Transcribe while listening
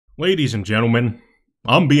Ladies and gentlemen,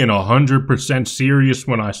 I'm being 100% serious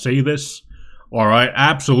when I say this. Alright,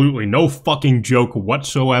 absolutely no fucking joke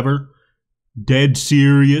whatsoever. Dead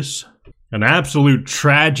serious. An absolute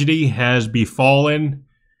tragedy has befallen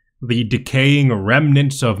the decaying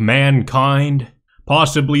remnants of mankind.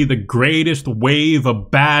 Possibly the greatest wave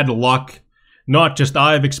of bad luck not just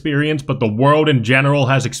I've experienced, but the world in general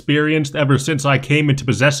has experienced ever since I came into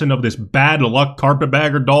possession of this bad luck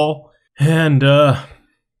carpetbagger doll. And,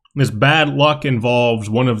 this bad luck involves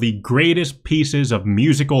one of the greatest pieces of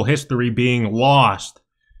musical history being lost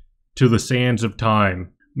to the sands of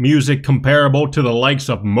time. Music comparable to the likes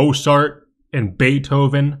of Mozart and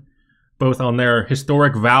Beethoven, both on their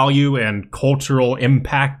historic value and cultural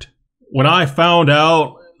impact. When I found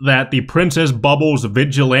out that the Princess Bubbles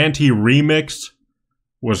Vigilante remix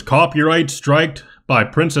was copyright striked by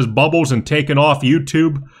Princess Bubbles and taken off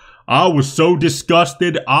YouTube, I was so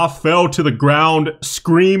disgusted I fell to the ground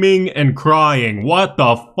screaming and crying. What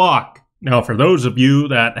the fuck? Now, for those of you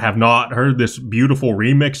that have not heard this beautiful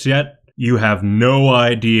remix yet, you have no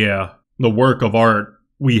idea the work of art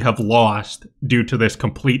we have lost due to this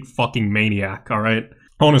complete fucking maniac, alright?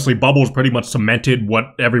 Honestly, Bubbles pretty much cemented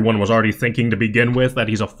what everyone was already thinking to begin with, that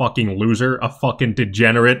he's a fucking loser, a fucking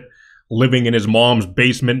degenerate, living in his mom's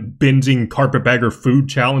basement, binging carpetbagger food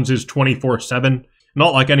challenges 24/7.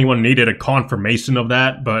 Not like anyone needed a confirmation of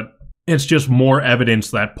that, but it's just more evidence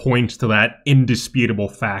that points to that indisputable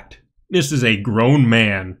fact. This is a grown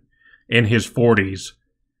man in his 40s,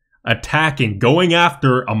 attacking, going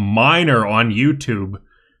after a minor on YouTube,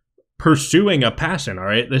 pursuing a passion,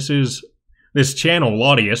 alright? This channel,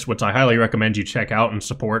 Laudius, which I highly recommend you check out and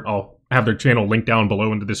support. I'll have their channel linked down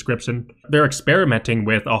below in the description. They're experimenting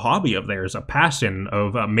with a hobby of theirs, a passion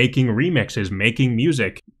of making remixes, making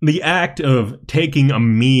music. The act of taking a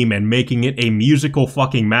meme and making it a musical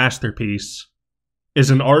fucking masterpiece is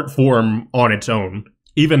an art form on its own.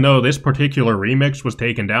 Even though this particular remix was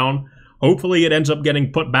taken down, hopefully it ends up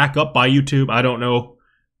getting put back up by YouTube. I don't know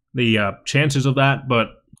the chances of that, but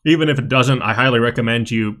even if it doesn't, I highly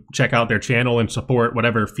recommend you check out their channel and support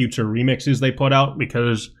whatever future remixes they put out,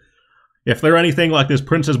 because if they're anything like this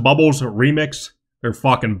Princess Bubbles remix, they're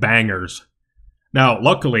fucking bangers. Now,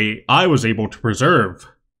 luckily, I was able to preserve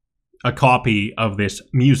a copy of this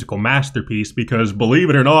musical masterpiece because, believe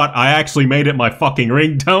it or not, I actually made it my fucking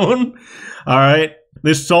ringtone. Alright?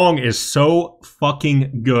 This song is so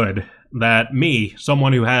fucking good that me,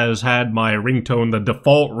 someone who has had my ringtone, the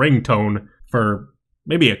default ringtone, for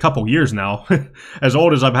maybe a couple years now, as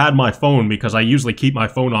old as I've had my phone, because I usually keep my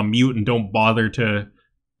phone on mute and don't bother to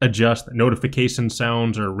adjust notification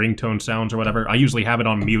sounds or ringtone sounds or whatever. I usually have it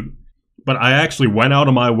on mute. But I actually went out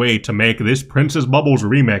of my way to make this Princess Bubbles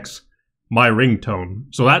remix my ringtone.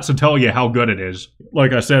 So that's to tell you how good it is.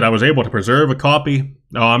 Like I said, I was able to preserve a copy.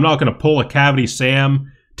 Now, I'm not going to pull a Cavity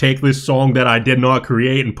Sam, take this song that I did not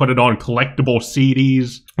create and put it on collectible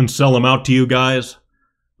CDs and sell them out to you guys.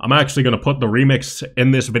 I'm actually going to put the remix in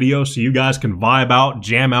this video so you guys can vibe out,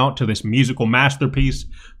 jam out to this musical masterpiece.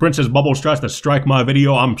 Princess Bubbles tries to strike my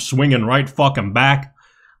video, I'm swinging right fucking back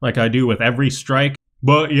like I do with every strike.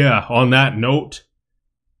 But yeah, on that note,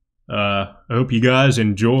 I hope you guys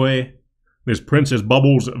enjoy this Princess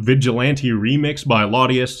Bubbles Vigilante remix by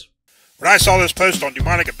Laudius. When I saw this post on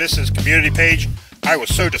Dewmonic Abyss's community page, I was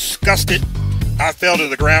so disgusted, I fell to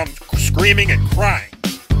the ground screaming and crying.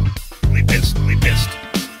 Really pissed, really pissed.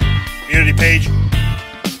 Community page,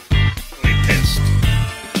 really pissed.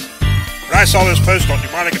 When I saw this post on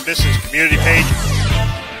Dewmonic Abyss's community page,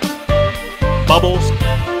 Bubbles,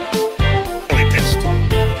 really pissed.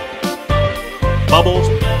 Bubbles,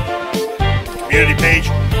 Community page,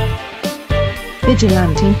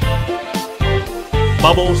 Vigilante.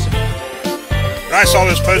 Bubbles. When I saw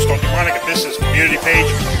this post on Dewmonic Abyss's community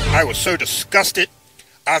page, I was so disgusted,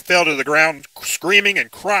 I fell to the ground screaming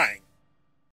and crying.